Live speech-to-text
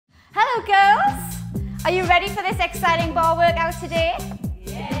Hello girls! Are you ready for this exciting bar workout today?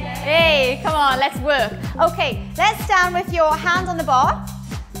 Yeah. Hey, come on, let's work. Okay, let's stand with your hand on the bar,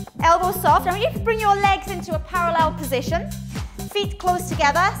 elbows soft. I want you to bring your legs into a parallel position, feet close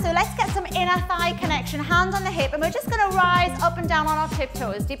together. So let's get some inner thigh connection, hand on the hip, and we're just gonna rise up and down on our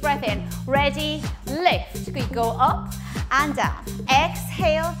tiptoes. Deep breath in, ready, lift. We go up and down.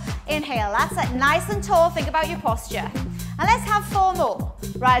 Exhale, inhale. That's it, nice and tall. Think about your posture. And let's have 4 more.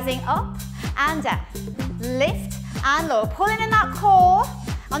 Rising up and down. Lift and low. Pulling in that core.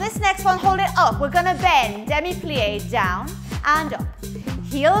 On this next one, hold it up. We're gonna bend, demi-plie, down and up.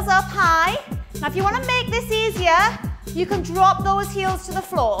 Heels up high. Now if you wanna make this easier, you can drop those heels to the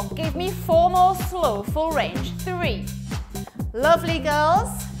floor. Give me 4 more slow, full range. 3. Lovely girls.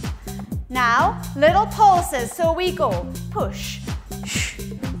 Now, little pulses, so we go push,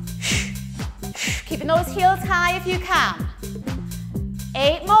 keeping those heels high if you can.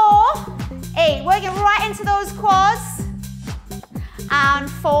 8 more, 8, working right into those quads.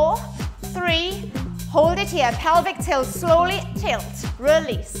 And 4, 3, hold it here, pelvic tilt, slowly tilt,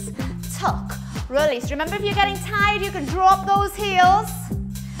 release, tuck, release. Remember, if you're getting tired, you can drop those heels.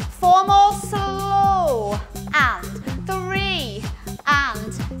 4 more, slow, and 3,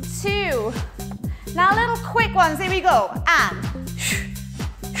 and 2. Now little quick ones, here we go, and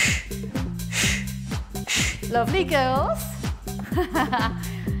lovely girls.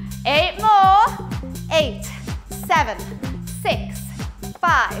 8 more, 8, 7, 6,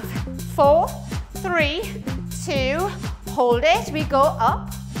 5, 4, 3, 2, hold it, we go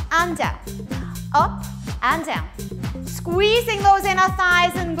up and down, up and down. Squeezing those inner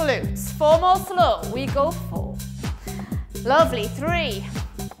thighs and glutes. 4 more slow, we go 4. Lovely, 3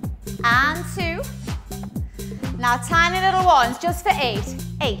 and 2. Now tiny little ones, just for 8,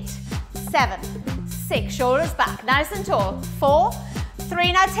 8, 7, 6, shoulders back, nice and tall. 4,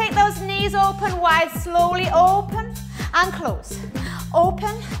 3, now take those knees open wide, slowly open and close.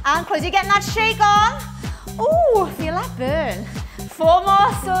 Open and close. You're getting that shake on? Ooh, feel that burn. 4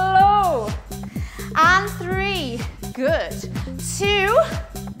 more, slow. And 3, good. 2,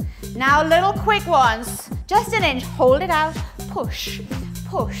 now little quick ones, just an inch, hold it out, push,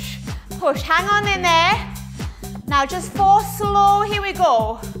 push, push, hang on in there. Now just 4 slow, here we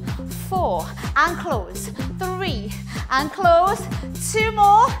go. 4 and close, 3 and close, 2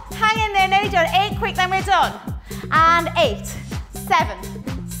 more, hang in there, nearly done. 8 quick, then we're done. And 8,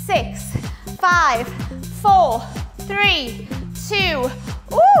 7, 6, 5, 4, 3, 2,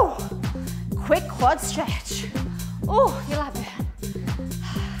 ooh, quick quad stretch. Ooh, feel that burn.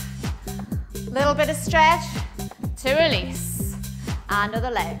 Little bit of stretch to release. Another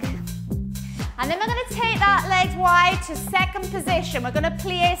leg. And then we're going to take that legs wide to second position. We're going to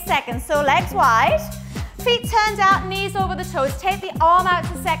plie second. So legs wide, feet turned out, knees over the toes. Take the arm out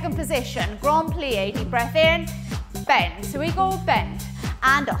to second position. Grand plie, deep breath in, bend. So we go bend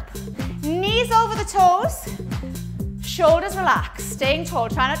and up. Knees over the toes, shoulders relaxed, staying tall.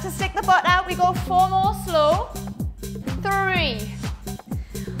 Try not to stick the butt out. We go 4 more slow. 3,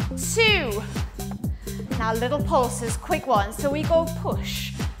 2. Now little pulses, quick ones. So we go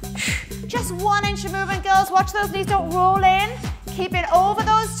push. Just 1 inch of movement, girls. Watch those knees don't roll in. Keep it over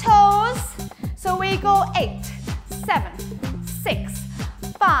those toes. So we go 8, 7, 6,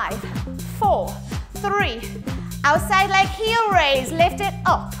 5, 4, 3. Outside leg heel raise, lift it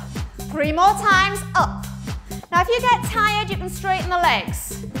up. 3 more times, up. Now if you get tired, you can straighten the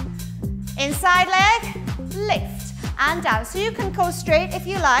legs. Inside leg, lift and down. So you can go straight if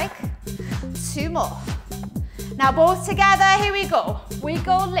you like. 2 more. Now both together, here we go. We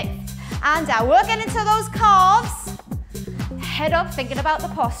go lift and down. Working into those calves. Head up, thinking about the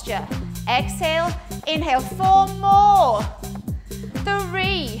posture. Exhale, inhale. 4 more.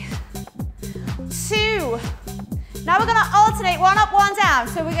 3, 2. Now we're gonna alternate, 1 up, 1 down.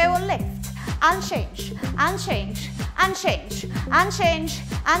 So we go lift and change, and change, and change, and change,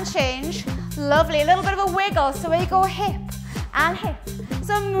 and change. Lovely, a little bit of a wiggle. So we go hip and hip.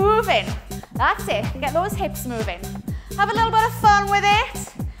 So moving, that's it. Get those hips moving. Have a little bit of fun with it.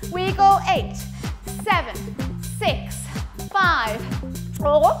 We go 8, 7, 6, 5,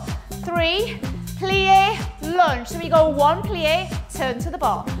 4, 3, plie, lunge. So we go 1 plie, turn to the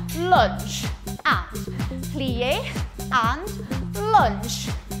bar, lunge, and plie, and lunge.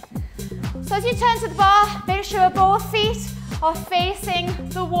 So as you turn to the bar, make sure both feet are facing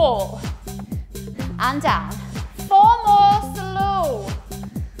the wall. And down. 4 more, slow.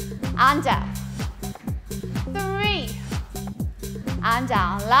 And down. 3. And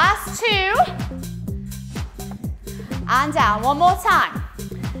down. Last 2. And down. 1 more time.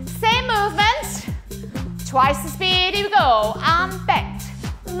 Same movement. Twice the speed. Here we go. And bend.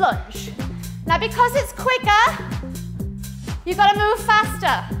 lunge. Now because it's quicker, you've got to move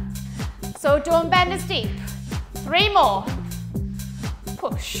faster. So don't bend as deep. 3 more.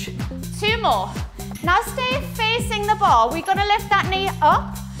 Push. 2 more. Now stay facing the bar. We're going to lift that knee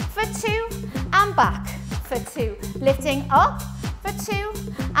up for 2 and back for 2. Lifting up for 2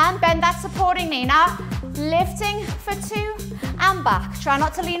 and bend that supporting knee. Now lifting for 2 and back. Try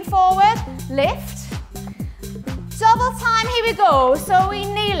not to lean forward. Lift. Double time, here we go. So we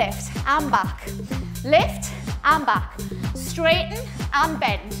knee lift and back. Lift and back. Straighten and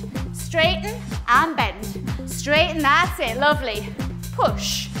bend. Straighten and bend. Straighten, that's it, lovely.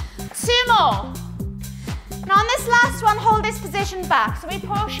 Push. 2 more. Now on this last one, hold this position back. So we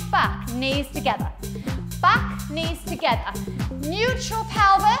push back, knees together. Back, knees together. Neutral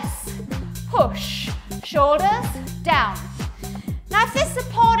pelvis. Push. Shoulders down. Now if this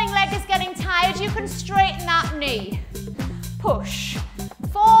supporting leg is getting tired, you can straighten that knee. Push.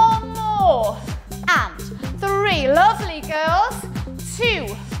 4 more. And 3. Lovely, girls. 2.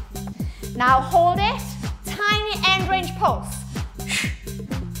 Now hold it. Tiny end range pulse.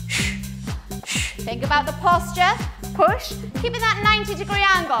 Think about the posture. Push. Keeping that 90-degree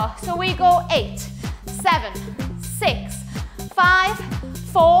angle. So we go 8, 7, 6, 5,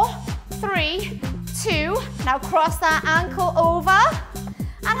 4, 3, 2. Now cross that ankle over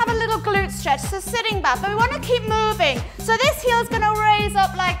and have a little glute stretch. So sitting back, but we want to keep moving. So this heel is going to raise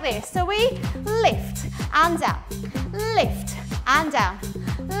up like this. So we lift and down, lift and down,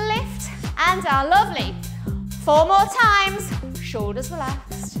 lift and down. Lovely. 4 more times. Shoulders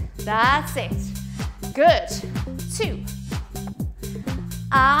relaxed. That's it. Good. 2.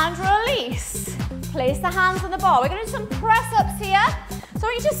 And release. Place the hands on the bar. We're going to do some press-ups here. So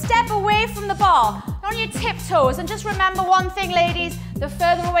I want you to step away from the bar, on your tiptoes, and just remember one thing, ladies, the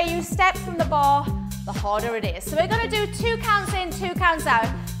further away you step from the bar, the harder it is. So we're going to do 2 counts in, 2 counts out.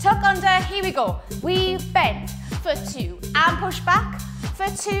 Tuck under, here we go. We bend for 2 and push back for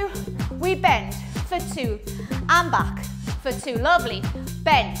 2. We bend for 2 and back for 2. Lovely.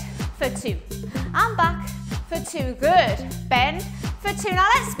 Bend for 2 and back for 2. Good. Bend for 2. Now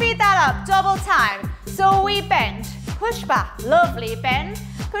let's speed that up. Double time. So we bend. Push back. Lovely. Bend,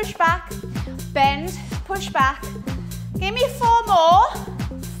 push back, bend, push back. Give me 4 more.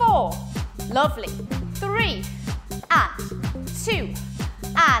 4. Lovely. 3 and 2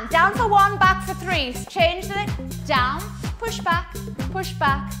 and down for 1, back for 3. Change it. Down, push back, push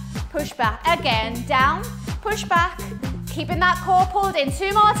back, push back. Again, down, push back. Keeping that core pulled in.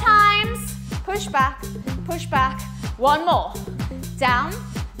 2 more times. Push back, push back. 1 more. Down.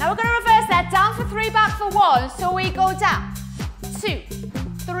 Now we're going to reverse that. Down for 3, back for 1. So we go down. 2,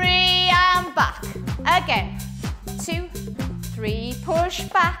 3 and back. Again. 2, 3, push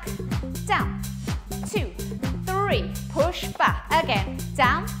back. Down. 2, 3, push back. Again.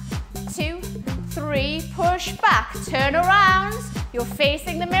 Down. 2, 3, push back. Turn around. You're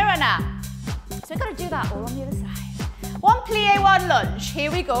facing the mirror now. So we've got to do that all on the other side. 1 plie, 1 lunge.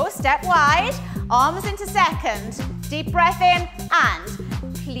 Here we go. Step wide. Arms into second. Deep breath in and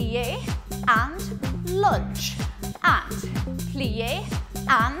plie and lunge. And plie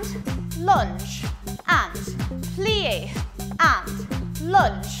and lunge. And plie and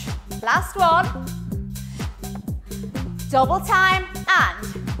lunge. Last one. Double time and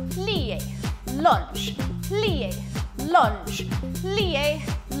plie, lunge, plie, lunge, plie,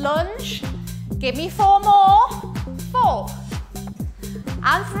 lunge. Give me 4 more. 4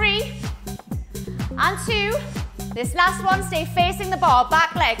 and 3 and 2. This last one, stay facing the bar.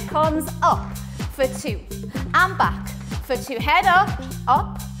 Back leg comes up for 2 and back for 2. Head up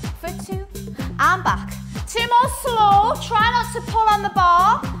for 2 and back. 2 more slow. Try not to pull on the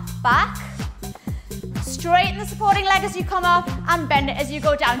bar. Back. Straighten the supporting leg as you come up and bend it as you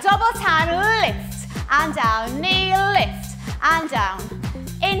go down. Double time, lift and down. Knee lift and down.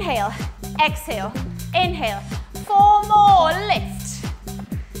 Inhale, exhale, inhale. 4 more, lift.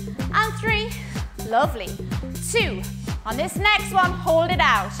 And 3, lovely. 2, on this next one, hold it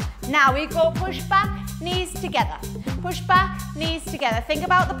out. Now we go push back, knees together. Push back, knees together. Think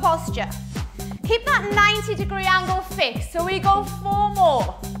about the posture. Keep that 90-degree angle fixed. So we go 4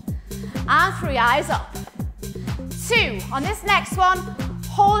 more. And 3, eyes up. 2, on this next one,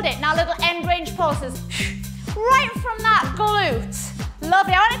 hold it. Now little end range pulses. Right from that glute.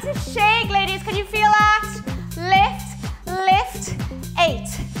 Lovely. I want it to shake, ladies. Can you feel that? Lift, lift. 8,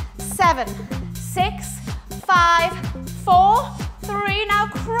 7, 6, 5, 4, 3. Now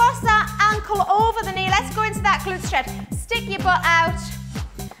cross that ankle over the knee. Let's go into that glute stretch. Stick your butt out.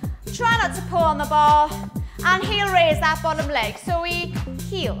 Try not to pull on the bar. And heel raise that bottom leg. So we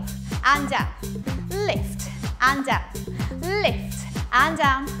heel and down. Lift and down. Lift and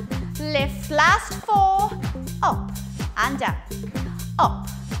down. Lift, last 4, up and down, up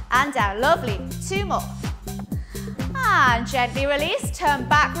and down. Lovely, 2 more. And gently release, turn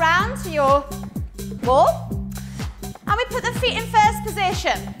back round to your wall. And we put the feet in first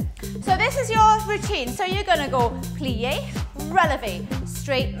position. So this is your routine. So you're gonna go plie, releve,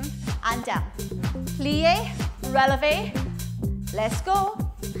 straighten and down. Plie, releve, let's go.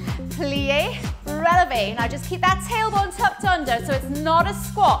 Plie, releve. Now just keep that tailbone tucked under so it's not a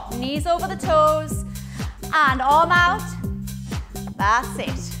squat. Knees over the toes and arm out. That's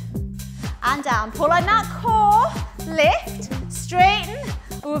it. And down. Pull on that core. Lift, straighten.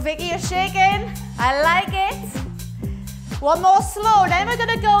 Ooh, Vicky, you're shaking. I like it. One more slow. Then we're going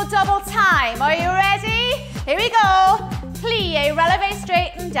to go double time. Are you ready? Here we go. Plie, releve,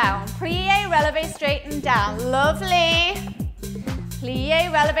 straighten, down. Plie, releve, straighten, down. Lovely.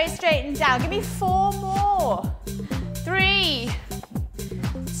 Plie, releve, straighten, down. Give me 4 more. 3,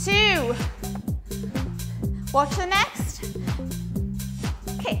 2. Watch the next.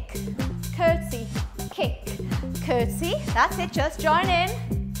 Kick, curtsy, kick, curtsy. That's it, just join in.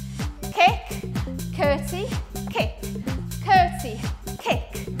 Kick, curtsy, kick, curtsy,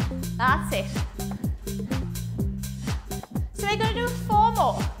 kick. That's it. So we're going to do 4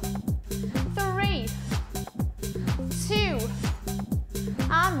 more. 3, 2,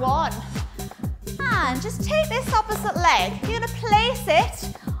 and 1. And just take this opposite leg. You're going to place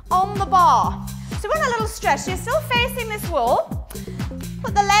it on the bar. So we're in a little stretch. You're still facing this wall.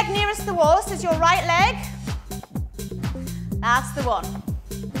 Put the leg nearest the wall. This is your right leg. That's the one.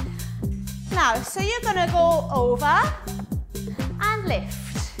 Now, so you're going to go over and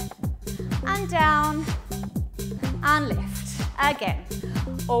lift. And down and lift. Again.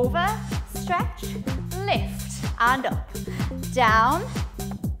 Over, stretch, lift and up. Down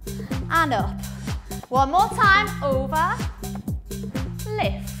and up. One more time. Over,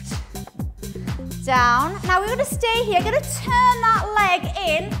 lift. Down. Now we're going to stay here. You're going to turn that leg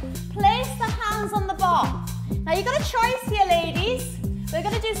in. Place the hands on the bar. Now you've got a choice here, ladies. We're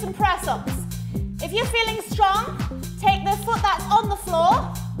going to do some press-ups. If you're feeling strong, take the foot that's on the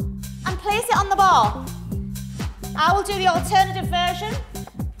floor and place it on the bar. I will do the alternative version,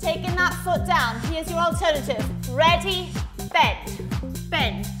 taking that foot down. Here's your alternative. Ready, bend,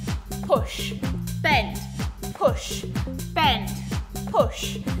 bend, push, bend, push, bend,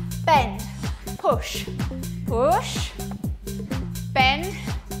 push, bend, push, push, bend.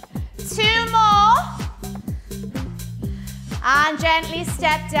 2 more. And gently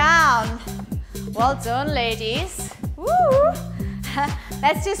step down. Well done, ladies. Woo.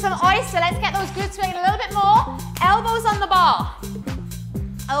 Let's do some oyster. Let's get those glutes swinging a little bit more. Elbows on the bar.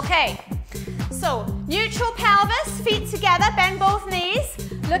 Okay. So, neutral pelvis, feet together, bend both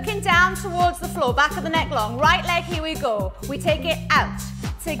knees, looking down towards the floor, back of the neck long. Right leg, here we go. We take it out,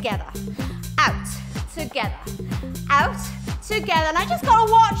 together, out, together, out, together. And I just got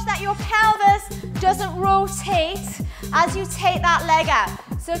to watch that your pelvis doesn't rotate as you take that leg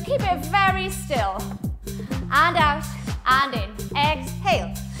out. So keep it very still. And out, and in.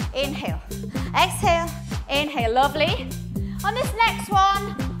 Exhale, inhale, exhale, inhale. Lovely. On this next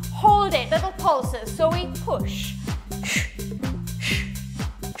one, hold it, little pulses. So we push.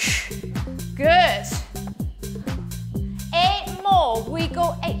 Good. 8 more. We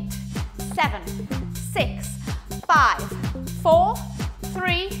go 8, 7, 6, 5, 4,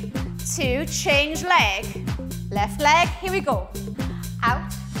 3, 2. Change leg. Left leg. Here we go.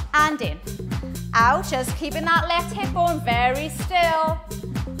 Out and in. Out. Just keeping that left hip bone very still.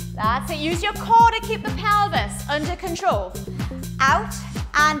 That's it. Use your core to keep the pelvis under control. Out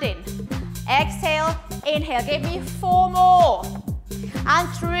and in. Exhale, inhale. Give me 4 more. And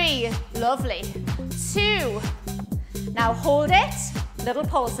 3. Lovely. 2. Now hold it. Little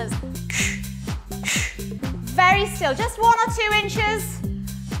pulses. Very still. Just 1 or 2 inches.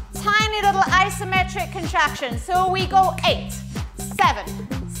 Tiny little isometric contraction. So we go 8, 7,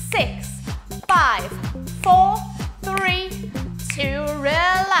 6, 5, 4, 3, 2.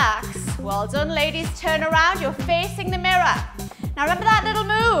 Relax. Well done, ladies. Turn around. You're facing the mirror. Now remember that little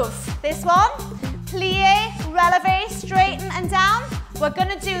move. This one. Plie, releve, straighten and down. We're going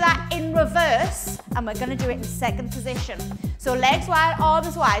to do that in reverse and we're going to do it in second position. So legs wide,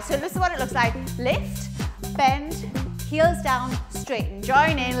 arms wide. So this is what it looks like. Lift, bend, heels down, straighten.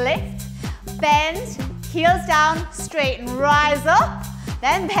 Join in, lift, bend, heels down, straighten. Rise up,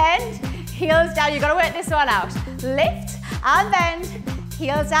 then bend, heels down. You've got to work this one out. Lift and bend,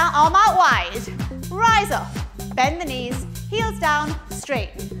 heels down, arm out wide. Rise up, bend the knees, heels down,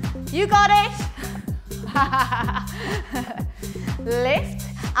 straighten. You got it. Lift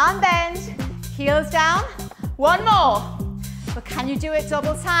and bend, heels down. 1 more. But can you do it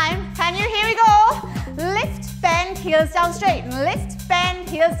double time? Can you? Here we go. Lift, bend, heels down straight. Lift, bend,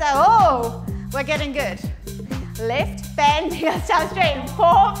 heels down. Oh, we're getting good. Lift, bend, heels down straight.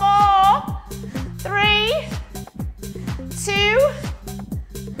 4 more. 3, 2,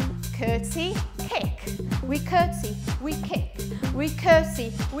 curtsy, kick. We curtsy, we kick. We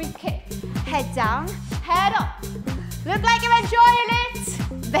curtsy, we kick. Head down, head up. Look like you're enjoying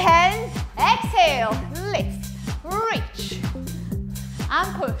it. Bend, exhale, lift, reach,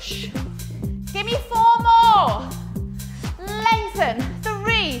 and push. Give me 4 more. Lengthen,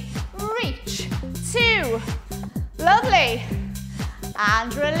 3, reach, 2. Lovely.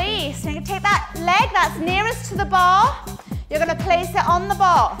 And release. You're going to take that leg that's nearest to the bar. You're going to place it on the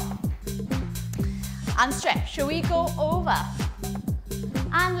bar. And stretch. Shall we go over?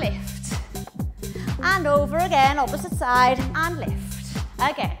 And lift. And over again, opposite side, and lift.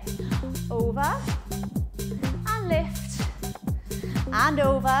 Again. Over. And lift. And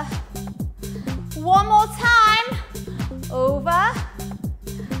over. One more time. Over.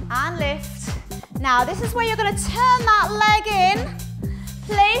 And lift. Now, this is where you're going to turn that leg in.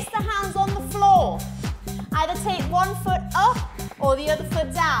 Place the hands on the floor. Either take one foot up or the other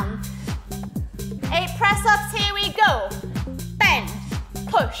foot down. 8 press-ups, here we go. Bend,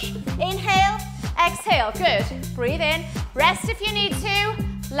 push, inhale, exhale, good. Breathe in, rest if you need to.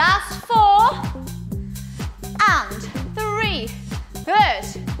 Last 4, and 3, good.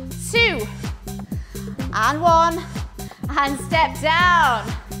 2, and 1, and step down.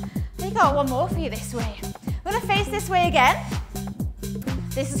 We got one more for you this way. We're gonna face this way again.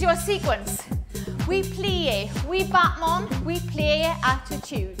 This is your sequence. We plie, we battement, we plie,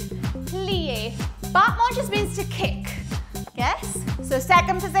 attitude. Plie. Battement just means to kick. Yes? So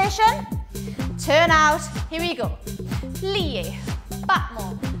second position, turn out, here we go. Plie,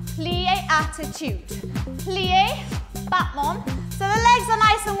 battement, plie, attitude. Plie, battement. So the legs are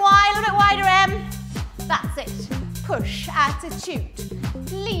nice and wide, a little bit wider, M. That's it. Push, attitude.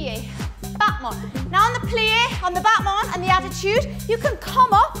 Plie, battement. Now on the plie, on the battement and the attitude, you can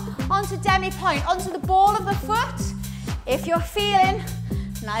come up onto demi-point, onto the ball of the foot. If you're feeling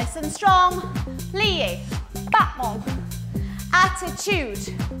nice and strong, plie, battement,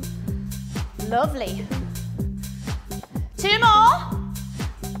 attitude. Lovely. 2 more.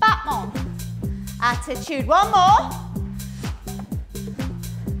 Battement, attitude. 1 more.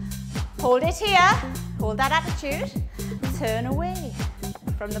 Hold it here. Hold that attitude. Turn away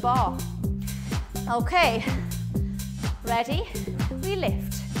from the bar. Okay. Ready? We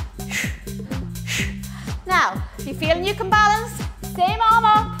lift. Now, if you're feeling you can balance, same arm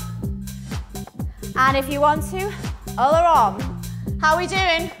up. And if you want to, other arm. How are we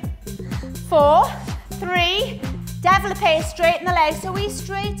doing? 4, 3, développé, straighten the legs. So we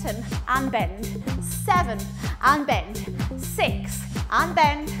straighten and bend. 7, and bend. 6, and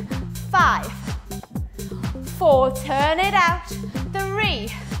bend. 5, 4, turn it out. 3,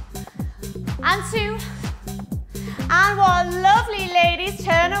 and 2, and 1. Lovely, ladies,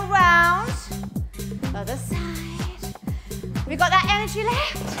 turn around. Other side. We got that energy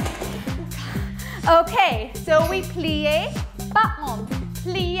left? Okay, so we plie, battement,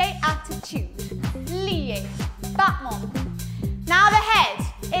 plie, attitude, plie, battement. Now the head,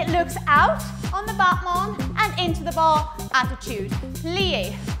 it looks out on the battement and into the bar, attitude,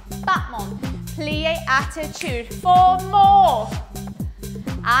 plie, battement, plie, attitude. 4 more.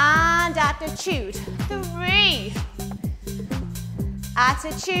 And attitude. 3.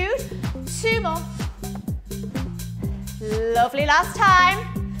 Attitude. 2 more. Lovely, last time.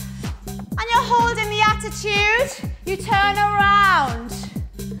 And you're holding the attitude. You turn around.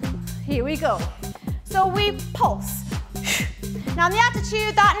 Here we go. So we pulse. Now in the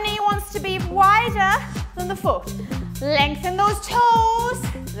attitude, that knee wants to be wider than the foot. Lengthen those toes.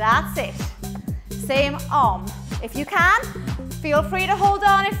 That's it. Same arm. If you can, feel free to hold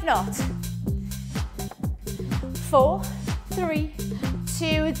on if not. 4, 3,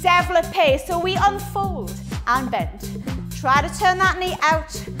 2, développé. So we unfold and bend. Try to turn that knee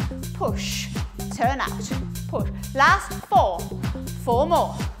out. Push, turn out, push. Last 4, 4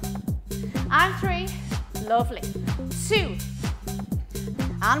 more. And 3, lovely. 2,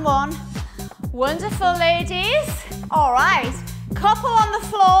 and 1. Wonderful, ladies. All right, couple on the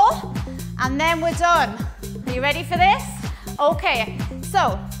floor, and then we're done. Are you ready for this? Okay,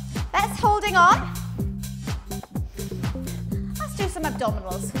 so let's holding on. Let's do some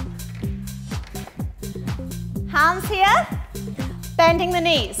abdominals. Hands here, bending the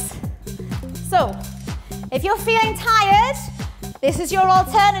knees. So, if you're feeling tired, this is your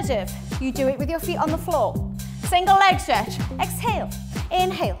alternative. You do it with your feet on the floor. Single leg stretch. Exhale,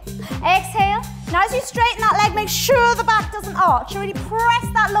 inhale, exhale, Now as you straighten that leg, make sure the back doesn't arch. Really press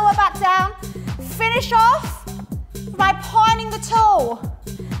that lower back down. Finish off by pointing the toe.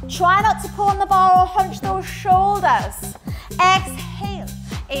 Try not to pull on the bar or hunch those shoulders. Exhale,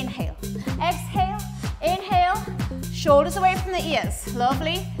 inhale. Exhale, inhale. Shoulders away from the ears.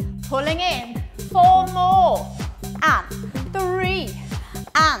 Lovely. Pulling in. 4 more. And 3.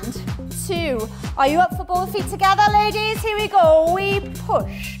 And 2. Are you up for both feet together, ladies? Here we go. We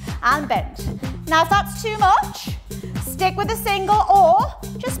push and bend. Now, if that's too much, stick with a single or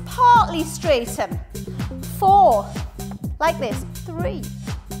just partly straighten. 4. Like this. 3.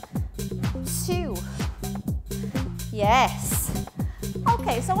 2. Yes.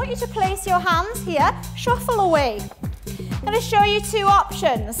 Okay, so I want you to place your hands here. Shuffle away. I'm going to show you 2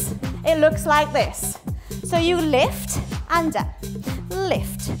 options. It looks like this. So you lift and down.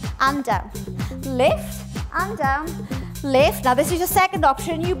 Lift and down. Lift and down. Lift. Now this is your second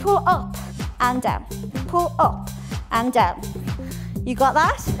option. You pull up and down. Pull up and down. You got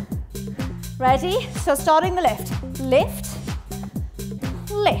that? Ready? So starting the lift. Lift.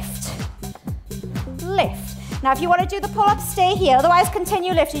 Lift. Lift. Now if you want to do the pull-up, stay here. Otherwise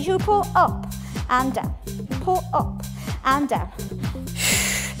continue lifting. You pull up and down. Pull up and down.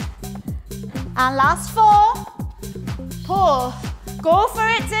 And last 4. Pull. Go for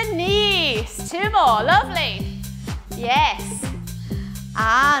it, Denise. 2 more. Lovely. Yes.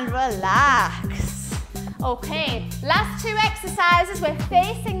 And relax. Okay. Last 2 exercises. We're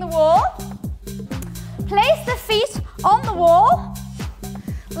facing the wall. Place the feet on the wall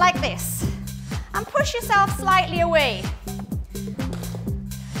like this. And push yourself slightly away.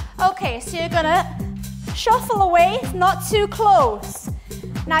 Okay, so you're going to shuffle away, not too close.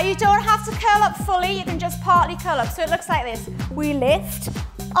 Now you don't have to curl up fully, you can just partly curl up. So it looks like this. We lift,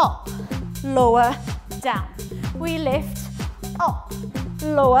 up, lower, down. We lift, up,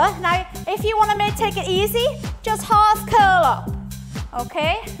 lower. Now if you want to take it easy, just half curl up.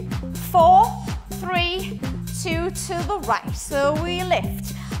 Okay? 4, 3, 2 to the right. So we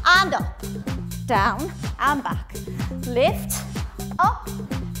lift and up, down and back. Lift, up,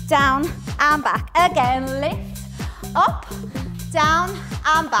 down and back. Again, lift, up, down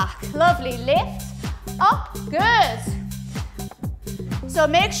and back. Lovely. Lift, up, good. So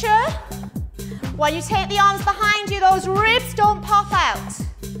make sure when you take the arms behind you, those ribs don't pop out.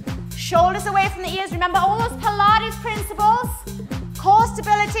 Shoulders away from the ears. Remember all those Pilates principles. Core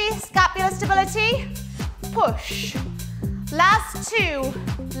stability, scapular stability. Push. Last 2.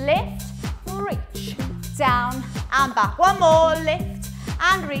 Lift, reach, down and back. 1 more. Lift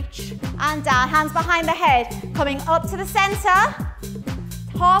and reach and down. Hands behind the head. Coming up to the center.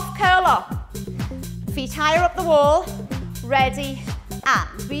 Half curl up. Feet higher up the wall. Ready.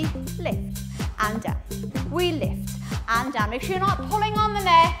 And we lift and down. We lift and down. Make sure you're not pulling on the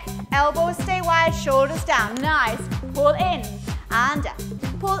neck. Elbows stay wide, shoulders down. Nice. Pull in and down.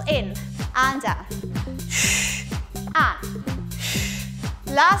 Pull in and down. And.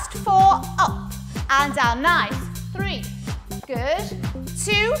 Last 4, up and down. Nice. 3. Good.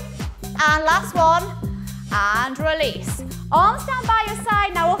 2. And last 1. And release. Arms down by your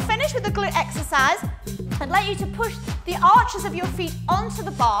side. Now we'll finish with the glute exercise. I'd like you to push the arches of your feet onto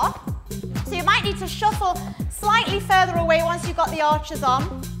the bar. So you might need to shuffle slightly further away once you've got the arches on.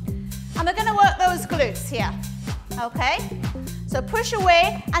 And we're going to work those glutes here. Okay? So push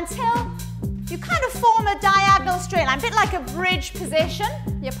away until you kind of form a diagonal straight line, a bit like a bridge position,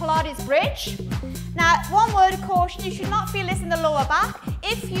 your Pilates bridge. Now, 1 word of caution, you should not feel this in the lower back.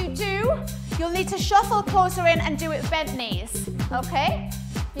 If you do, you'll need to shuffle closer in and do it with bent knees. Okay?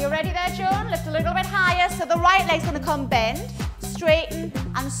 You ready there, Joan? Lift a little bit higher. So the right leg's going to come bend, straighten,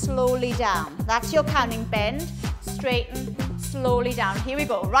 and slowly down. That's your counting. Bend, straighten, slowly down. Here we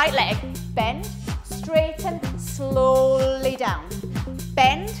go. Right leg. Bend, straighten, slowly down.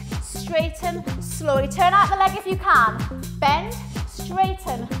 Bend, straighten, slowly. Turn out the leg if you can. Bend,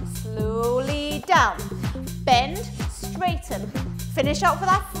 straighten, slowly down. Bend, straighten. Finish up with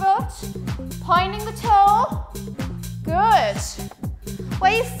that foot. Pointing the toe. Good.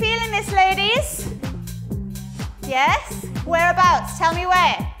 Where are you feeling this, ladies? Yes? Whereabouts? Tell me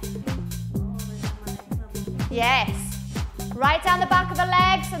where. Yes. Right down the back of the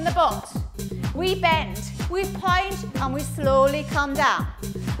legs and the butt. We bend, we point, and we slowly come down.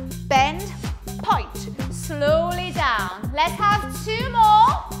 Bend, point, slowly down. Let's have 2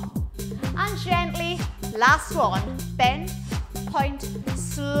 more. And gently, last 1. Bend, point,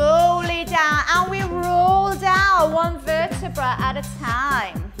 slowly down. And we roll down 1 vertebra at a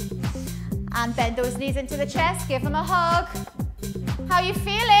time. And bend those knees into the chest, give them a hug. How are you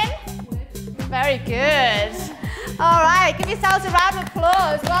feeling? Very good. All right, give yourselves a round of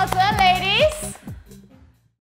applause. Well done, ladies.